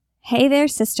Hey there,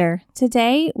 sister.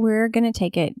 Today, we're going to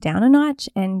take it down a notch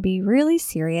and be really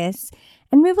serious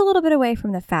and move a little bit away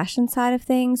from the fashion side of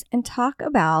things and talk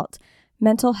about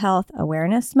Mental Health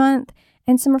Awareness Month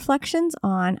and some reflections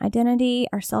on identity,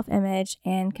 our self-image,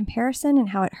 and comparison and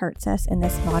how it hurts us in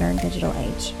this modern digital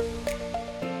age.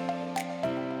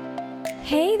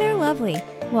 Hey there, lovely.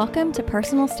 Welcome to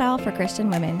Personal Style for Christian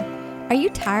Women. Are you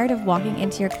tired of walking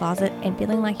into your closet and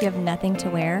feeling like you have nothing to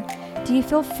wear? Do you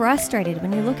feel frustrated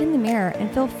when you look in the mirror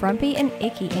and feel frumpy and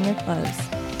icky in your clothes?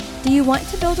 Do you want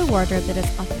to build a wardrobe that is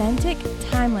authentic,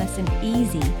 timeless, and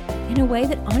easy in a way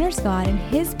that honors God and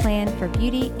His plan for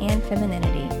beauty and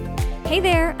femininity? Hey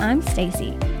there, I'm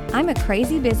Stacy. I'm a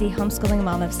crazy busy homeschooling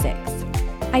mom of 6.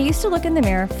 I used to look in the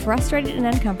mirror frustrated and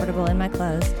uncomfortable in my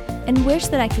clothes and wish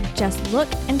that I could just look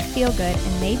and feel good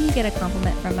and maybe get a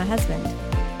compliment from my husband.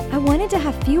 I wanted to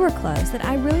have fewer clothes that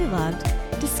I really loved,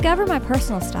 discover my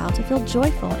personal style to feel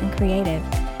joyful and creative,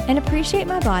 and appreciate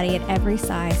my body at every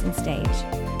size and stage.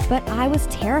 But I was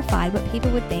terrified what people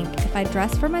would think if I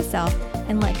dressed for myself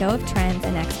and let go of trends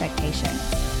and expectations.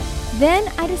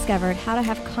 Then I discovered how to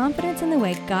have confidence in the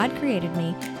way God created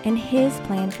me and His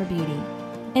plan for beauty.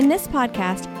 In this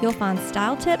podcast, you'll find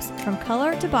style tips from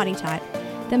color to body type,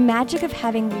 the magic of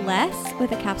having less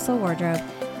with a capsule wardrobe,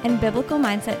 and biblical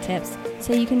mindset tips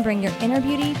so you can bring your inner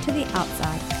beauty to the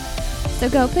outside. So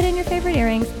go put in your favorite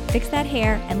earrings, fix that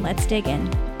hair, and let's dig in.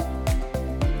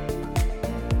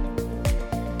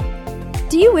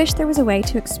 Do you wish there was a way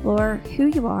to explore who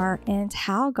you are and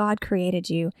how God created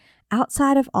you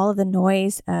outside of all of the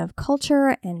noise of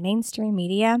culture and mainstream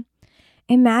media?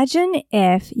 Imagine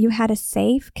if you had a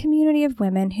safe community of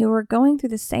women who were going through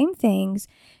the same things,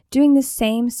 doing the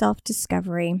same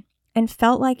self-discovery, and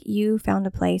felt like you found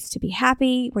a place to be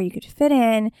happy, where you could fit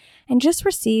in, and just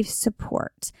receive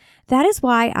support. That is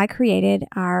why I created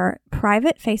our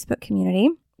private Facebook community,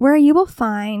 where you will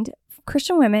find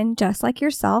Christian women just like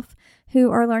yourself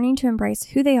who are learning to embrace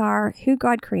who they are, who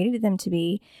God created them to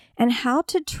be, and how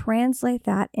to translate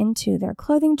that into their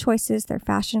clothing choices, their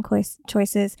fashion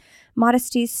choices,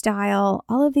 modesty, style,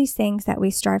 all of these things that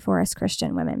we strive for as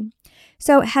Christian women.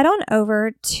 So head on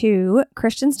over to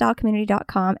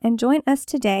christianstylecommunity.com and join us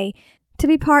today to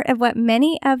be part of what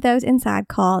many of those inside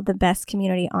call the best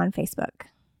community on Facebook.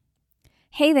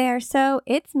 Hey there, so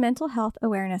it's Mental Health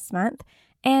Awareness Month,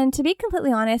 and to be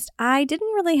completely honest, I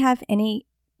didn't really have any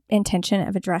intention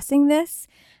of addressing this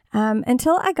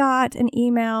until I got an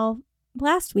email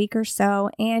last week or so,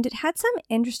 and it had some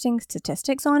interesting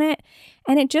statistics on it,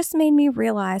 and it just made me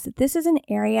realize that this is an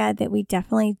area that we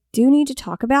definitely do need to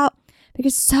talk about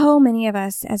because so many of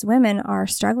us as women are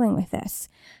struggling with this.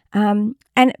 And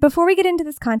before we get into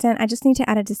this content, I just need to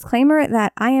add a disclaimer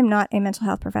that I am not a mental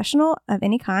health professional of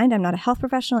any kind. I'm not a health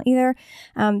professional either.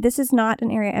 This is not an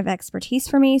area of expertise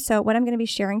for me. So what I'm going to be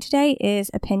sharing today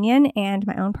is opinion and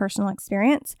my own personal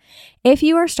experience. If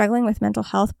you are struggling with mental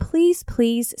health, please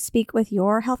speak with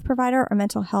your health provider or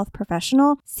mental health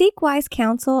professional. Seek wise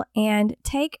counsel and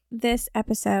take this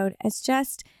episode as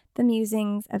just the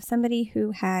musings of somebody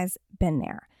who has been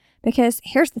there. Because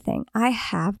here's the thing, I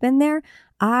have been there.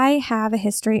 I have a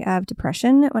history of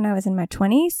depression when I was in my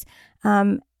 20s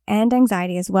and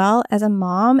anxiety as well. As a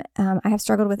mom, I have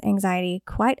struggled with anxiety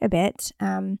quite a bit.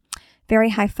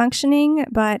 Very high functioning,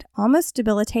 but almost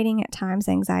debilitating at times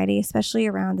anxiety, especially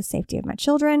around the safety of my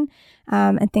children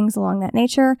and things along that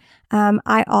nature.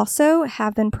 I also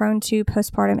have been prone to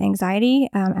postpartum anxiety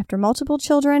after multiple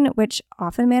children, which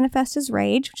often manifests as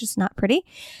rage, which is not pretty.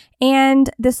 And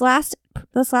this last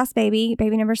baby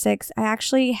number 6, I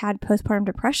actually had postpartum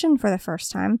depression for the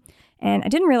first time, and I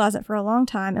didn't realize it for a long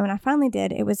time. And when I finally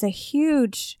did, it was a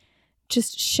huge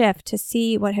just shift to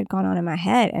see what had gone on in my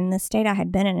head and the state I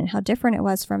had been in and how different it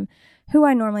was from who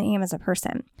I normally am as a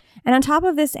person. And on top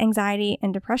of this anxiety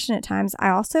and depression at times, I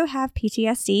also have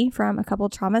PTSD from a couple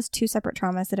of traumas, 2 separate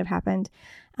traumas that have happened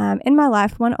in my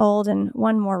life, one old and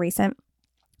one more recent.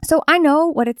 So I know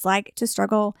what it's like to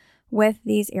struggle with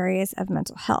these areas of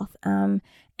mental health. And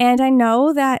I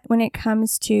know that when it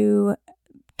comes to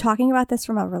talking about this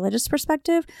from a religious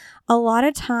perspective, a lot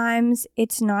of times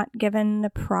it's not given the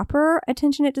proper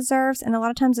attention it deserves, and a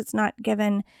lot of times it's not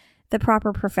given the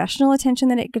proper professional attention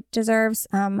that it deserves.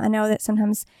 I know that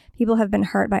sometimes people have been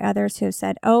hurt by others who have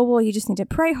said, oh, well, you just need to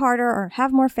pray harder or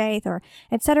have more faith or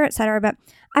et cetera, et cetera. But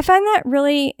I find that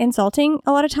really insulting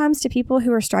a lot of times to people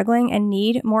who are struggling and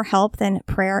need more help than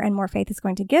prayer and more faith is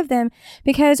going to give them,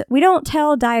 because we don't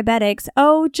tell diabetics,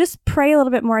 oh, just pray a little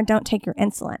bit more and don't take your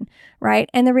insulin, right?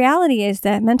 And the reality is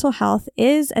that mental health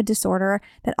is a disorder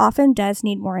that often does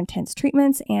need more intense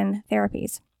treatments and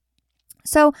therapies.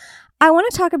 So I want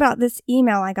to talk about this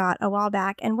email I got a while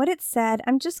back and what it said.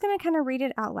 I'm just going to kind of read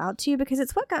it out loud to you because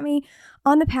it's what got me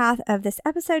on the path of this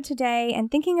episode today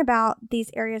and thinking about these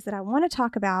areas that I want to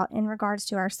talk about in regards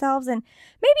to ourselves and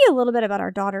maybe a little bit about our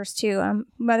daughters too.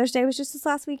 Mother's Day was just this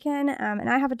last weekend, and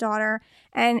I have a daughter,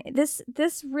 and this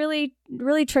really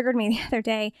triggered me the other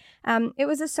day. It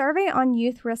was a survey on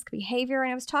youth risk behavior,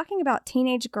 and it was talking about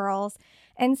teenage girls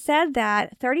and said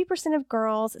that 30% of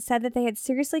girls said that they had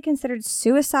seriously considered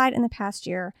suicide in the past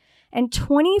year, and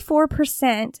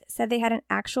 24% said they had an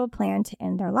actual plan to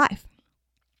end their life.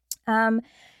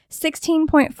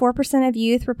 16.4% of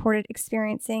youth reported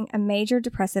experiencing a major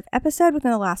depressive episode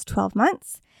within the last 12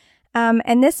 months.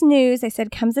 And this news, they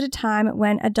said, comes at a time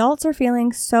when adults are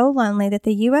feeling so lonely that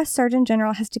the U.S. Surgeon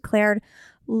General has declared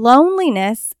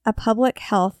loneliness a public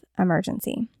health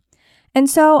emergency. And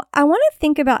so I want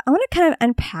to kind of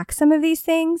unpack some of these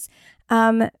things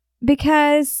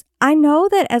because I know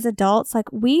that as adults,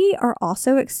 like we are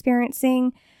also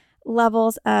experiencing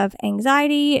levels of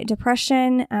anxiety,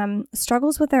 depression,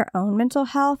 struggles with our own mental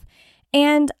health.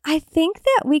 And I think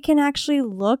that we can actually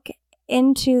look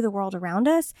into the world around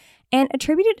us and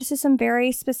attribute it to some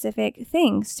very specific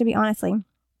things, to be honest,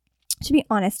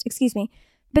 excuse me.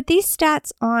 But these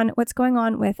stats on what's going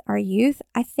on with our youth,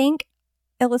 I think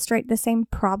illustrate the same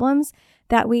problems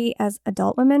that we as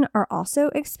adult women are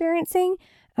also experiencing,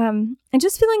 and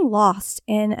just feeling lost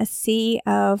in a sea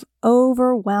of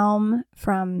overwhelm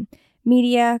from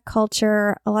media,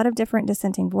 culture, a lot of different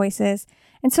dissenting voices.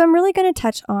 And so I'm really going to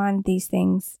touch on these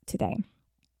things today.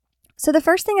 So the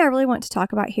first thing I really want to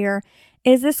talk about here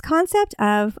is this concept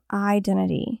of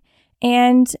identity.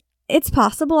 And it's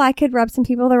possible I could rub some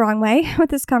people the wrong way with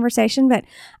this conversation, but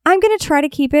I'm going to try to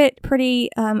keep it pretty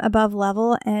above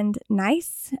level and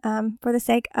nice for the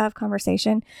sake of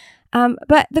conversation.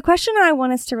 But the question I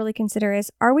want us to really consider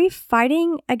is, are we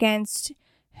fighting against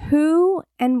who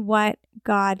and what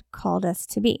God called us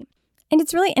to be? And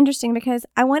it's really interesting because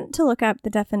I went to look up the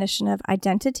definition of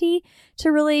identity to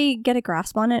really get a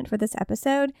grasp on it for this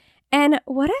episode. And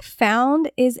what I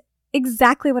found is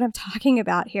exactly what I'm talking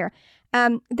about here.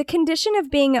 The condition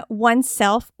of being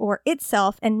oneself or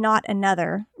itself and not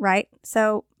another, right?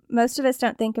 So most of us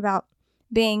don't think about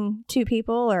being two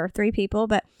people or three people,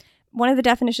 but one of the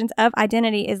definitions of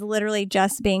identity is literally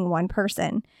just being one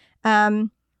person.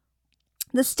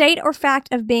 The state or fact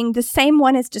of being the same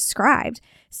one as described.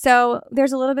 So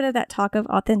there's a little bit of that talk of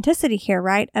authenticity here,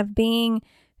 right? Of being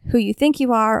who you think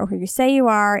you are or who you say you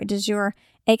are. Does your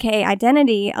AKA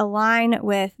identity align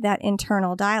with that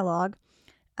internal dialogue?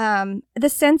 The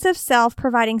sense of self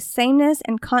providing sameness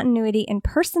and continuity in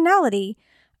personality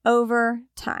over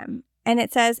time. And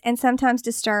it says, and sometimes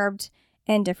disturbed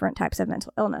in different types of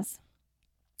mental illness.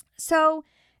 So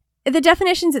the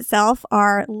definitions itself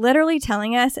are literally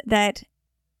telling us that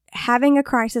having a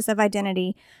crisis of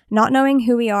identity, not knowing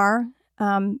who we are,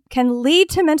 can lead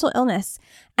to mental illness.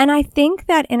 And I think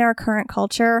that in our current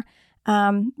culture,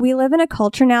 we live in a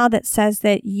culture now that says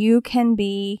that you can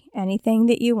be anything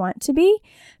that you want to be,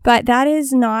 but that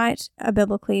is not a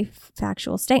biblically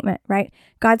factual statement, right?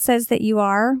 God says that you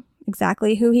are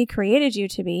exactly who He created you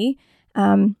to be.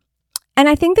 And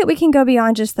I think that we can go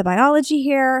beyond just the biology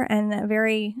here, and a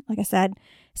very, like I said,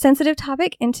 sensitive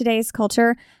topic in today's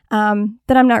culture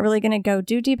that I'm not really going to go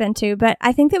too deep into, but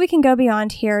I think that we can go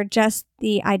beyond here just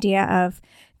the idea of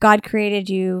God created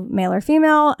you male or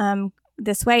female,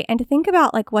 this way, and to think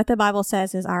about like what the Bible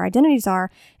says is our identities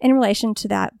are in relation to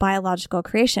that biological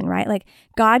creation, right? Like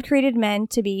God created men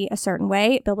to be a certain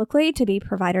way biblically, to be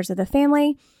providers of the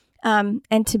family,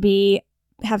 and to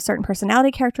have certain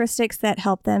personality characteristics that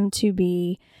help them to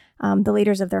be the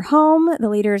leaders of their home, the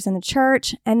leaders in the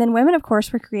church. And then women, of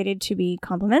course, were created to be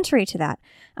complementary to that.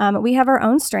 We have our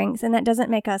own strengths, and that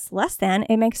doesn't make us less than.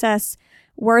 It makes us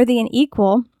worthy and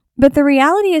equal. But the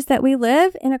reality is that we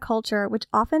live in a culture which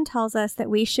often tells us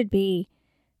that we should be,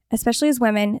 especially as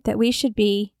women, that we should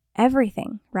be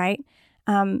everything, right?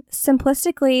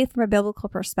 Simplistically, from a biblical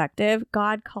perspective,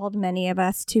 God called many of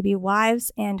us to be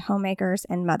wives and homemakers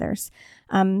and mothers.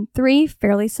 Three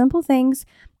fairly simple things.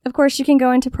 Of course, you can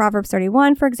go into Proverbs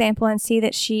 31, for example, and see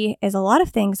that she is a lot of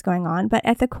things going on, but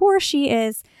at the core, she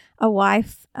is a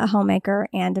wife, a homemaker,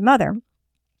 and a mother.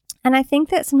 And I think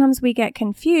that sometimes we get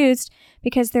confused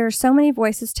because there are so many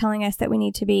voices telling us that we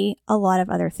need to be a lot of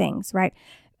other things, right?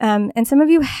 And some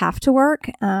of you have to work.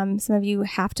 Some of you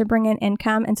have to bring in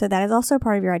income. And so that is also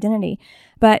part of your identity.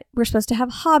 But we're supposed to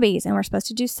have hobbies, and we're supposed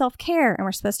to do self-care, and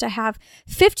we're supposed to have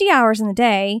 50 hours in the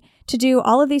day to do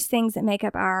all of these things that make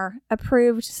up our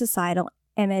approved societal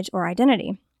image or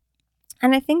identity.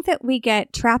 And I think that we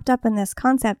get trapped up in this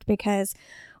concept because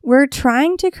we're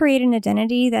trying to create an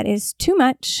identity that is too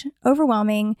much,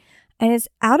 overwhelming, and is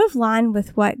out of line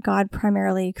with what God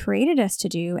primarily created us to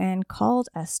do and called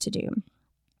us to do.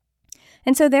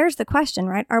 And so there's the question,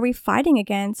 right? Are we fighting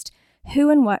against who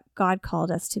and what God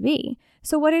called us to be?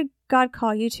 So what did God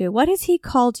call you to? What has He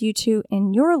called you to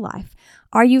in your life?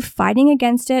 Are you fighting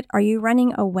against it? Are you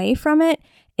running away from it?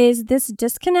 Is this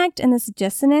disconnect and this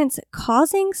dissonance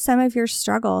causing some of your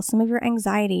struggle, some of your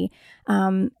anxiety,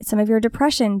 some of your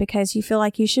depression because you feel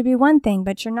like you should be one thing,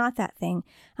 but you're not that thing?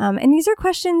 And these are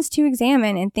questions to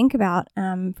examine and think about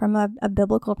from a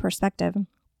biblical perspective.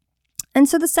 And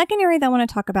so the second area that I want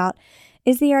to talk about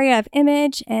is the area of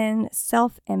image and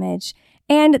self-image.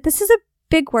 And this is a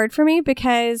big word for me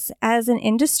because as an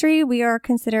industry, we are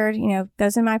considered,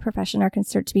 those in my profession are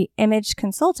considered to be image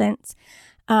consultants.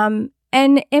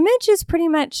 And image is pretty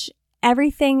much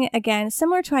everything, again,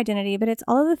 similar to identity, but it's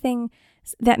all of the things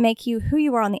that make you who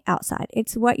you are on the outside.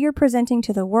 It's what you're presenting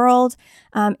to the world.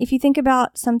 If you think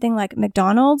about something like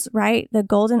McDonald's, right? The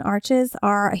golden arches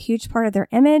are a huge part of their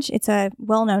image. It's a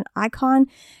well-known icon.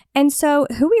 And so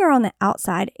who we are on the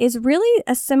outside is really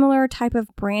a similar type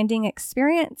of branding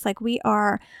experience. Like we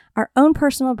are our own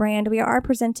personal brand. We are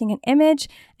presenting an image.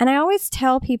 And I always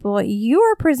tell people, you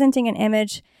are presenting an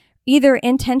image either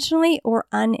intentionally or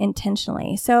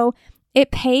unintentionally. So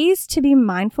it pays to be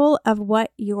mindful of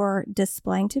what you're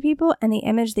displaying to people and the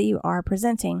image that you are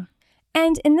presenting.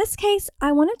 And in this case,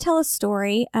 I want to tell a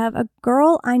story of a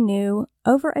girl I knew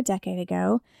over a decade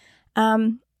ago.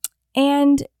 And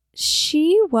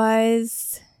she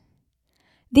was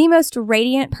the most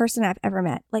radiant person I've ever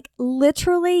met. Like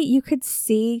literally, you could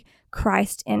see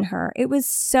Christ in her. It was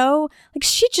so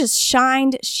she just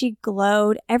shined. She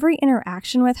glowed. Every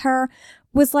interaction with her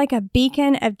was like a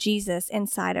beacon of Jesus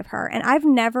inside of her. And I've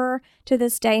never to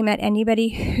this day met anybody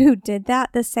who did that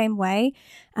the same way.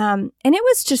 And it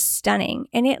was just stunning.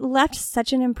 And it left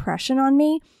such an impression on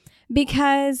me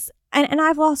because, and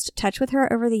I've lost touch with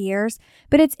her over the years,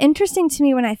 but it's interesting to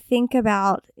me when I think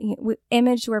about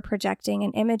image we're projecting,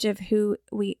 an image of who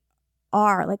we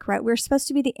are, right? We're supposed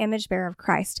to be the image bearer of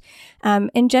Christ.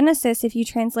 In Genesis, if you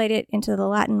translate it into the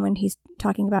Latin when he's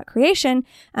talking about creation,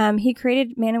 he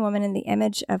created man and woman in the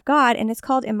image of God, and it's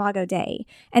called Imago Dei.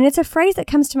 And it's a phrase that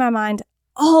comes to my mind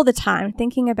all the time,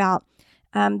 thinking about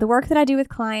the work that I do with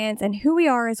clients and who we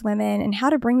are as women and how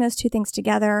to bring those two things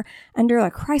together under a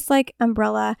Christ-like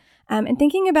umbrella, and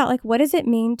thinking about what does it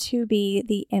mean to be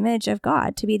the image of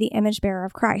God, to be the image bearer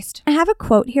of Christ. I have a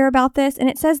quote here about this, and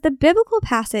it says, "The biblical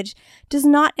passage does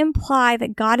not imply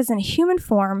that God is in human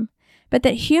form, but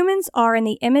that humans are in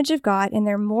the image of God in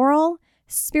their moral,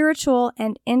 spiritual,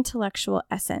 and intellectual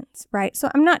essence," right? So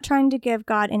I'm not trying to give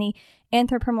God any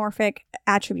anthropomorphic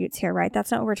attributes here, right?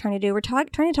 That's not what we're trying to do. We're trying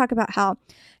to talk about how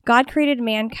God created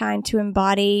mankind to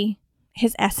embody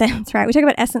his essence, right? We talk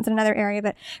about essence in another area,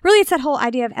 but really it's that whole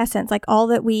idea of essence, like all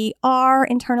that we are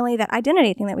internally, that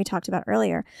identity thing that we talked about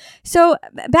earlier. So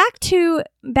back to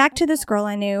this girl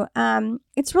I knew.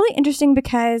 It's really interesting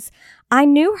because I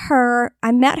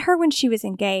met her when she was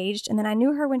engaged, and then I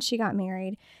knew her when she got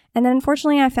married. And then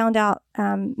unfortunately I found out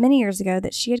many years ago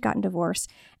that she had gotten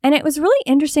divorced. And it was really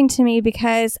interesting to me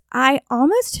because I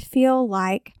almost feel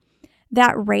like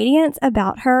that radiance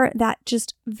about her, that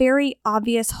just very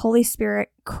obvious Holy Spirit,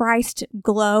 Christ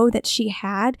glow that she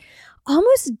had,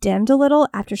 almost dimmed a little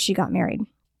after she got married.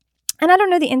 And I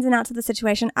don't know the ins and outs of the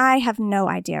situation. I have no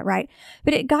idea, right?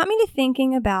 But it got me to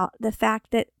thinking about the fact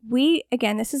that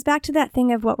this is back to that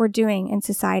thing of what we're doing in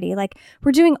society.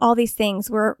 We're doing all these things.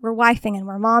 We're wifing and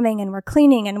we're momming and we're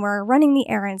cleaning and we're running the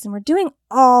errands and we're doing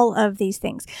all of these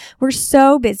things. We're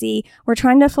so busy. We're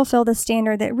trying to fulfill the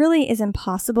standard that really is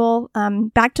impossible.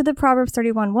 Back to the Proverbs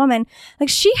 31 woman,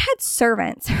 she had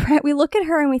servants, right? We look at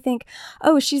her and we think,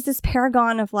 oh, she's this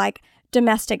paragon of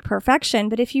domestic perfection.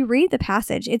 But if you read the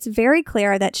passage, it's very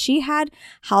clear that she had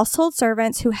household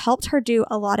servants who helped her do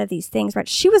a lot of these things, right?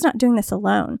 She was not doing this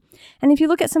alone. And if you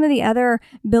look at some of the other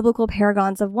biblical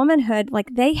paragons of womanhood,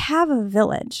 they have a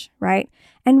village, right?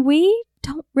 And we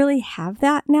don't really have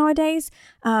that nowadays.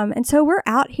 And so we're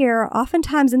out here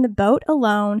oftentimes in the boat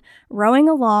alone, rowing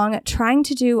along, trying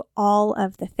to do all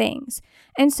of the things.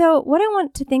 And so what I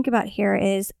want to think about here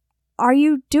is, are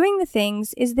you doing the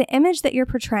things? Is the image that you're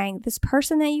portraying, this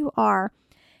person that you are,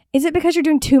 is it because you're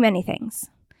doing too many things?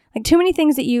 Too many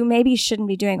things that you maybe shouldn't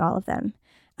be doing all of them.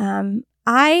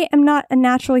 I am not a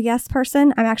natural yes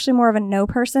person. I'm actually more of a no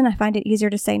person. I find it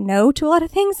easier to say no to a lot of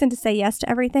things than to say yes to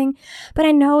everything. But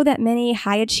I know that many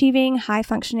high-achieving,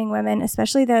 high-functioning women,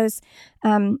 especially those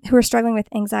who are struggling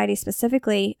with anxiety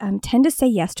specifically, tend to say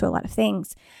yes to a lot of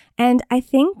things. And I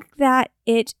think that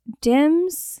it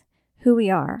dims who we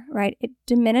are, right? It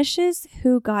diminishes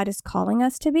who God is calling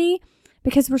us to be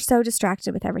because we're so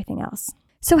distracted with everything else.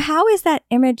 So how is that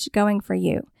image going for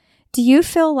you? Do you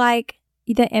feel like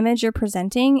the image you're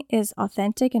presenting is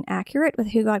authentic and accurate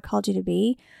with who God called you to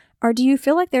be? Or do you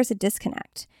feel like there's a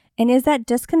disconnect? And is that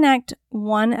disconnect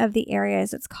one of the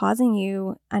areas that's causing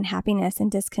you unhappiness and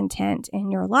discontent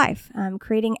in your life,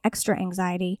 creating extra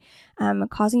anxiety,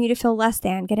 causing you to feel less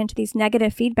than, get into these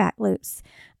negative feedback loops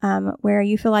where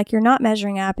you feel like you're not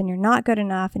measuring up and you're not good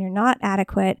enough and you're not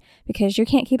adequate because you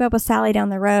can't keep up with Sally down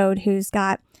the road who's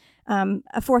got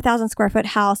a 4,000 square foot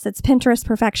house that's Pinterest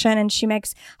perfection and she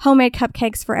makes homemade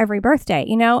cupcakes for every birthday,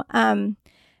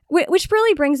 which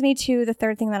really brings me to the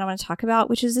third thing that I want to talk about,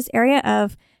 which is this area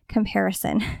of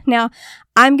comparison. Now,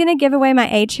 I'm going to give away my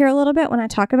age here a little bit when I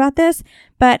talk about this,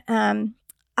 but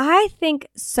I think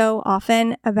so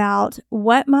often about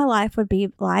what my life would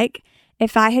be like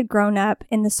if I had grown up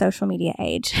in the social media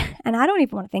age, and I don't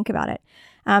even want to think about it.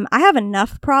 I have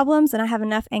enough problems and I have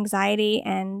enough anxiety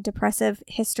and depressive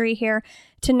history here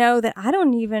to know that I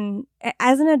don't even,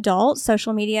 as an adult,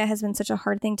 social media has been such a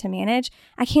hard thing to manage.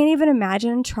 I can't even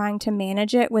imagine trying to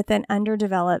manage it with an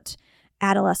underdeveloped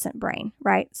adolescent brain,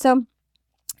 right? So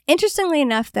interestingly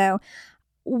enough, though,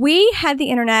 we had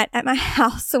the internet at my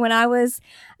house when I was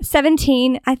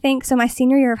 17, I think. So my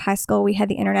senior year of high school, we had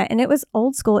the internet and it was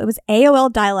old school. It was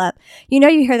AOL dial-up. You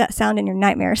hear that sound in your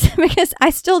nightmares because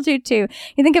I still do too.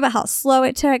 You think about how slow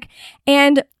it took.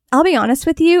 And I'll be honest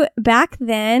with you, back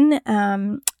then,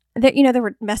 there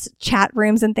were chat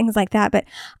rooms and things like that, but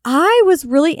I was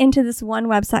really into this one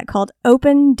website called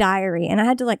Open Diary, and I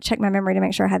had to check my memory to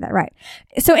make sure I had that right.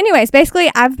 So anyways, basically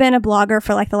I've been a blogger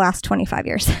for the last 25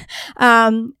 years.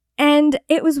 And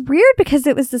it was weird because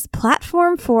it was this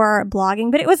platform for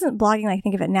blogging, but it wasn't blogging like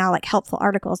think of it now, like helpful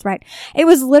articles, right? It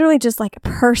was literally just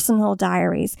personal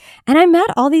diaries. And I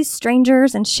met all these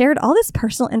strangers and shared all this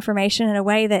personal information in a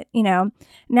way that,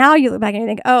 now you look back and you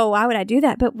think, oh, why would I do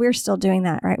that? But we're still doing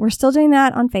that, right? We're still doing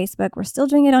that on Facebook. We're still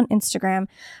doing it on Instagram.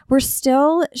 We're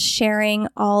still sharing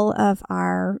all of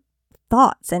our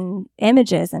thoughts and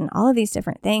images and all of these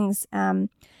different things. And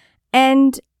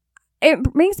it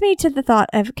brings me to the thought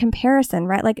of comparison,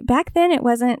 right? Back then it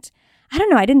wasn't, I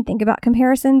don't know, I didn't think about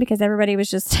comparison because everybody was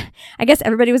just, I guess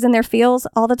everybody was in their feels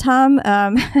all the time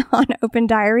on Open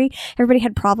Diary. Everybody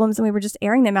had problems and we were just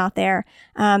airing them out there.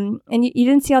 And you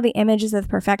didn't see all the images of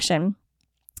perfection.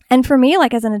 And for me,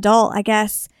 as an adult, I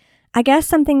guess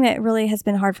something that really has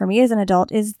been hard for me as an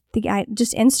adult is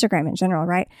just Instagram in general,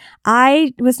 right?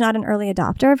 I was not an early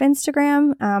adopter of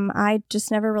Instagram. I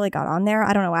just never really got on there.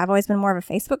 I don't know. I've always been more of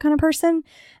a Facebook kind of person.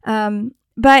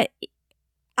 But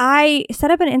I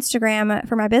set up an Instagram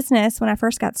for my business when I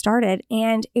first got started.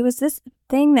 And it was this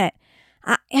thing that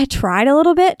I tried a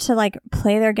little bit to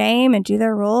play their game and do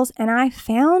their rules. And I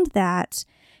found that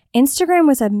Instagram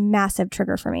was a massive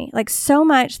trigger for me. So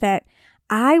much that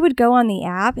I would go on the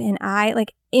app and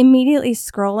immediately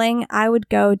scrolling, I would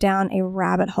go down a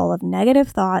rabbit hole of negative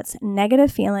thoughts,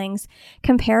 negative feelings,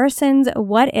 comparisons,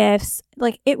 what ifs.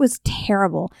 It was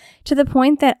terrible to the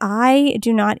point that I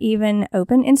do not even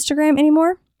open Instagram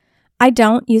anymore. I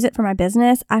don't use it for my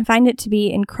business. I find it to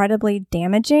be incredibly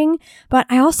damaging, but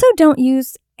I also don't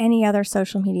use any other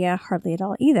social media hardly at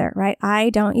all either, right?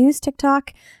 I don't use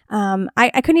TikTok.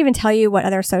 I couldn't even tell you what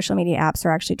other social media apps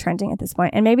are actually trending at this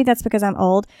point. And maybe that's because I'm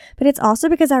old, but it's also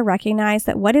because I recognize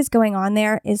that what is going on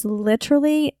there is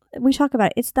literally, we talk about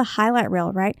it, it's the highlight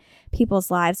reel, right? People's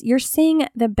lives. You're seeing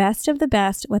the best of the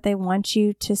best, what they want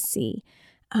you to see.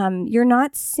 You're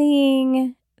not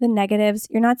seeing the negatives.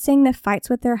 You're not seeing the fights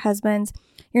with their husbands.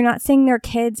 You're not seeing their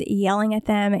kids yelling at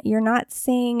them. You're not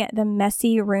seeing the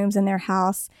messy rooms in their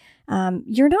house.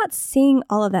 You're not seeing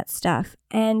all of that stuff.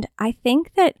 And I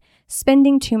think that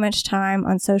spending too much time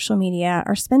on social media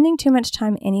or spending too much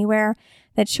time anywhere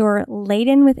that you're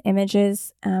laden with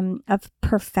images of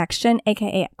perfection,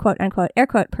 aka quote unquote, air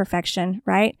quote perfection,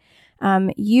 right?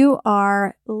 You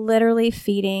are literally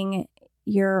feeding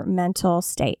your mental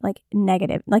state,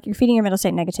 negative, you're feeding your mental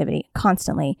state negativity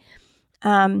constantly.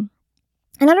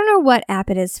 And I don't know what app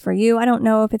it is for you. I don't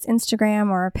know if it's Instagram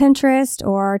or Pinterest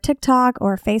or TikTok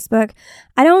or Facebook.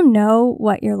 I don't know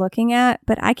what you're looking at,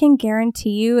 but I can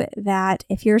guarantee you that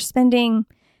if you're spending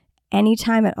any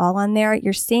time at all on there,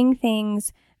 you're seeing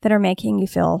things that are making you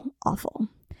feel awful.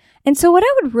 And so what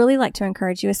I would really like to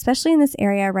encourage you, especially in this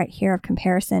area right here of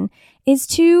comparison, is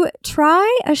to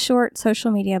try a short social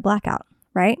media blackout,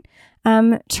 right?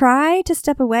 Try to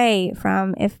step away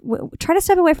from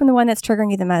the one that's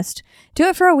triggering you the most. Do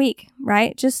it for a week,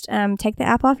 right? Just take the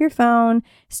app off your phone,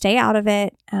 stay out of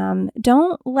it.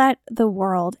 Don't let the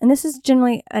world, and this is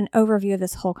generally an overview of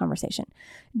this whole conversation.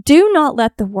 Do not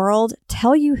let the world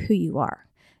tell you who you are.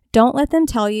 Don't let them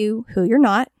tell you who you're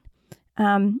not.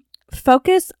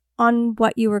 Focus on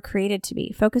what you were created to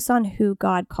be. Focus on who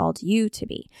God called you to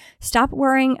be. Stop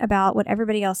worrying about what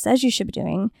everybody else says you should be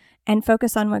doing and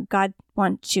focus on what God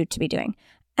wants you to be doing.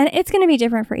 And it's going to be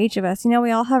different for each of us.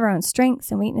 We all have our own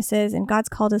strengths and weaknesses, and God's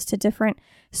called us to different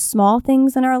small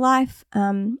things in our life.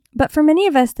 But for many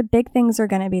of us, the big things are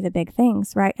going to be the big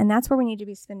things, right? And that's where we need to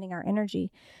be spending our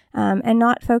energy, and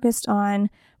not focused on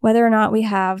whether or not we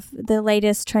have the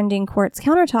latest trending quartz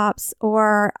countertops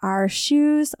or our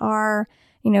shoes are,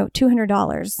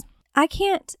 $200. I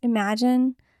can't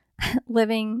imagine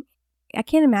being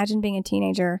a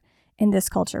teenager in this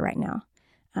culture right now.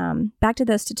 Back to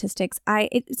those statistics,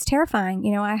 it's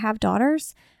terrifying. I have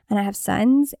daughters and I have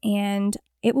sons, and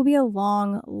it will be a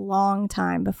long, long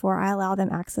time before I allow them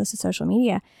access to social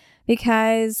media,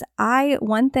 because I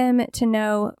want them to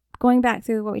know, going back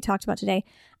through what we talked about today,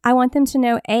 I want them to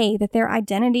know, that their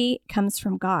identity comes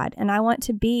from God. And I want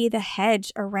to be the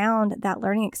hedge around that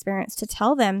learning experience to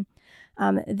tell them,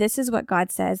 this is what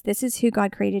God says, this is who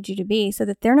God created you to be, so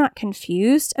that they're not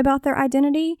confused about their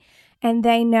identity, and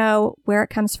they know where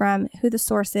it comes from, who the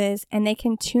source is, and they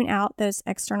can tune out those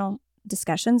external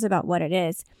discussions about what it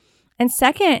is. And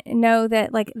second, know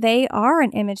that they are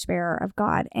an image bearer of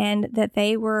God, and that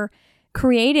they were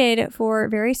created for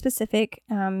very specific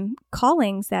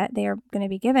callings that they are going to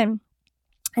be given,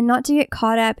 and not to get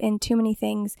caught up in too many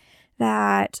things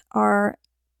that are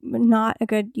not a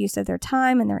good use of their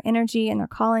time and their energy and their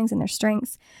callings and their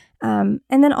strengths. And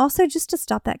then also just to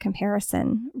stop that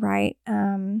comparison, right?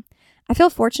 I feel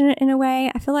fortunate in a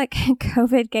way. I feel like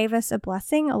COVID gave us a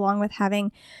blessing, along with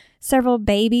having several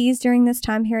babies during this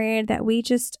time period, that we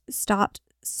just stopped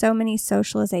so many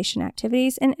socialization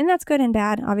activities. And that's good and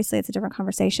bad. Obviously, it's a different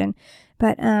conversation.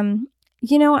 But,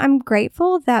 I'm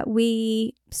grateful that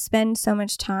we spend so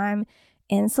much time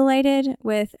insulated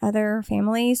with other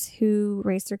families who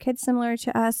raise their kids similar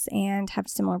to us and have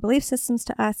similar belief systems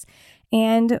to us.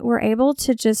 And we're able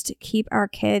to just keep our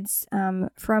kids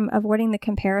from avoiding the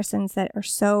comparisons that are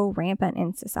so rampant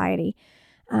in society.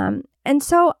 And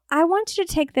so I want you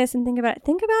to take this and think about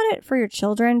it for your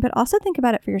children, but also think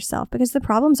about it for yourself, because the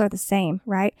problems are the same,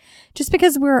 right? Just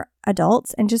because we're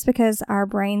adults and just because our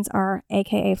brains are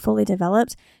AKA fully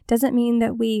developed doesn't mean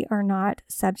that we are not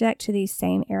subject to these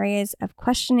same areas of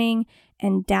questioning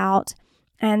and doubt.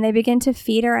 And they begin to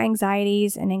feed our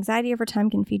anxieties, and anxiety over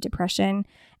time can feed depression.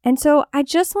 And so I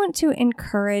just want to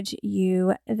encourage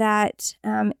you that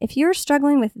if you're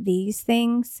struggling with these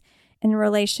things in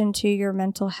relation to your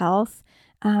mental health,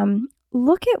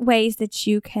 look at ways that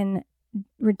you can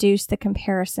reduce the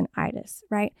comparison-itis,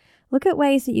 right? Look at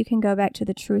ways that you can go back to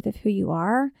the truth of who you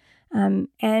are,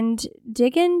 and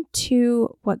dig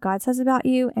into what God says about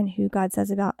you and who God says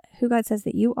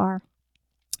that you are,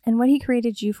 and what He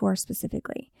created you for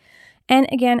specifically. And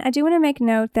again, I do want to make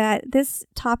note that this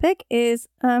topic is,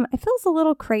 it feels a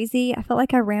little crazy. I felt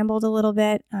like I rambled a little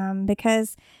bit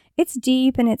because it's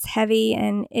deep and it's heavy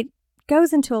and it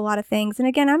goes into a lot of things. And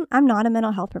again, I'm not a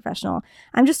mental health professional.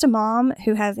 I'm just a mom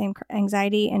who has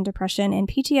anxiety and depression and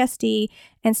PTSD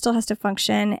and still has to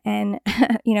function and,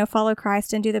 follow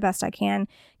Christ and do the best I can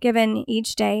given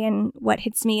each day and what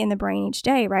hits me in the brain each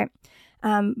day, right?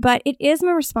 But it is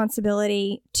my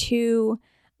responsibility to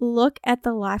look at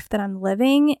the life that I'm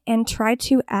living and try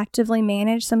to actively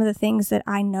manage some of the things that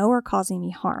I know are causing me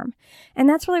harm. And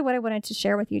that's really what I wanted to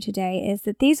share with you today, is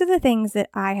that these are the things that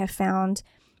I have found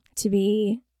to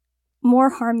be more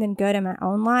harm than good in my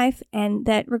own life, and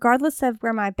that regardless of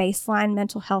where my baseline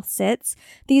mental health sits,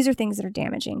 these are things that are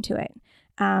damaging to it.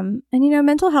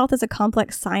 Mental health is a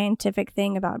complex scientific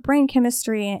thing about brain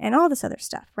chemistry and all this other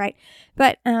stuff, right?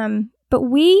 But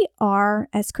we are,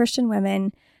 as Christian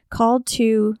women, called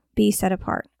to be set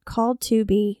apart, called to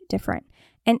be different.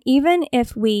 And even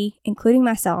if we, including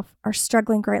myself, are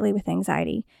struggling greatly with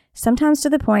anxiety, sometimes to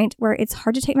the point where it's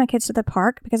hard to take my kids to the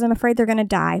park because I'm afraid they're going to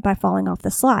die by falling off the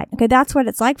slide. Okay, that's what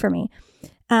it's like for me.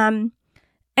 And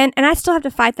I still have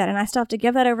to fight that, and I still have to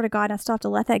give that over to God, and I still have to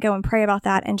let that go and pray about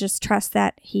that and just trust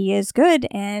that He is good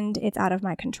and it's out of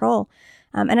my control.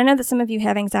 And I know that some of you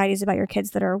have anxieties about your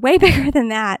kids that are way bigger than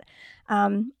that.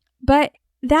 But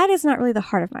that is not really the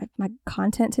heart of my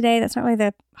content today. That's not really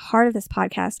the heart of this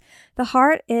podcast. The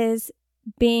heart is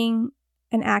being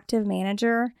an active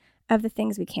manager of the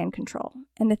things we can control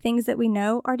and the things that we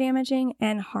know are damaging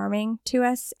and harming to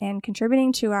us and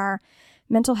contributing to our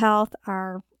mental health,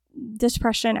 our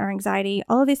depression, our anxiety,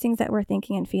 all of these things that we're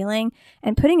thinking and feeling,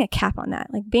 and putting a cap on that,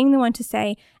 like being the one to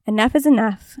say, enough is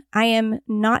enough. I am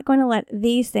not going to let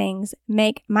these things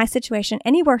make my situation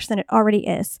any worse than it already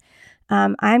is.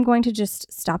 I'm going to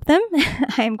just stop them.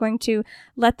 I am going to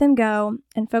let them go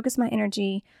and focus my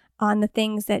energy on the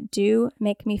things that do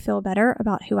make me feel better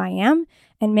about who I am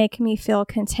and make me feel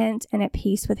content and at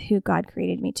peace with who God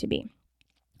created me to be.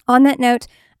 On that note,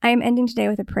 I am ending today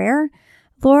with a prayer.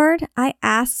 Lord, I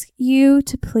ask you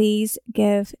to please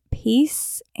give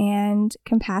peace and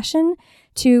compassion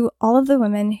to all of the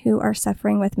women who are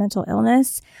suffering with mental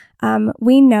illness.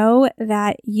 We know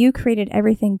that you created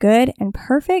everything good and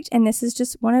perfect, and this is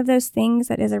just one of those things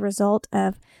that is a result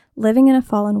of living in a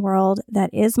fallen world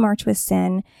that is marked with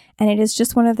sin, and it is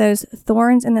just one of those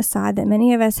thorns in the side that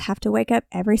many of us have to wake up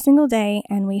every single day,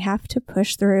 and we have to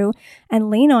push through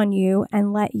and lean on you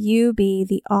and let you be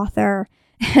the author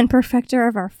and perfecter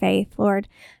of our faith, Lord.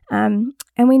 And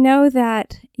we know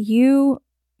that you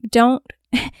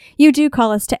do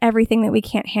call us to everything that we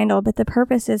can't handle, but the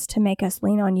purpose is to make us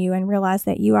lean on you and realize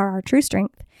that you are our true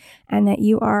strength and that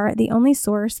you are the only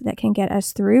source that can get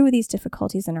us through these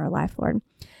difficulties in our life, Lord.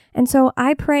 And so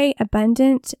I pray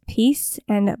abundant peace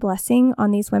and blessing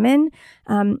on these women.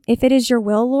 If it is your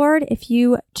will, Lord, if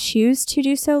you choose to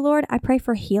do so, Lord, I pray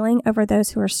for healing over those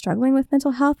who are struggling with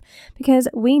mental health, because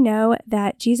we know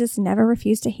that Jesus never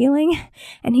refused a healing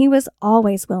and he was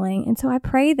always willing. And so I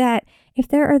pray that if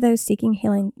there are those seeking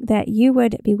healing, that you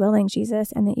would be willing,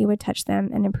 Jesus, and that you would touch them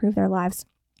and improve their lives.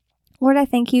 Lord, I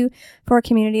thank you for a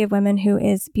community of women who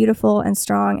is beautiful and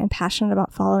strong and passionate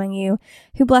about following you,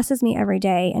 who blesses me every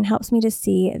day and helps me to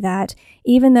see that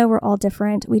even though we're all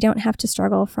different, we don't have to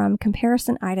struggle from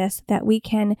comparison-itis, that we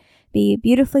can be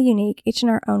beautifully unique, each in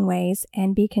our own ways,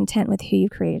 and be content with who you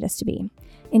created us to be.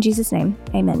 In Jesus' name,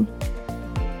 amen.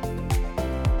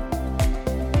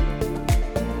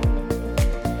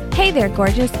 Hey there,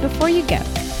 gorgeous. Before you go,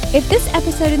 if this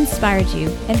episode inspired you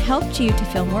and helped you to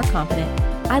feel more confident,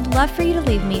 I'd love for you to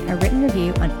leave me a written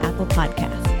review on Apple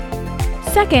Podcasts.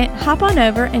 Second, hop on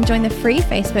over and join the free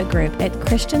Facebook group at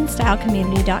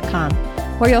christianstylecommunity.com,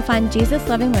 where you'll find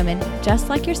Jesus-loving women just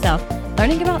like yourself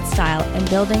learning about style and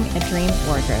building a dream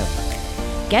wardrobe.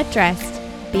 Get dressed,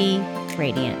 be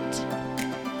radiant.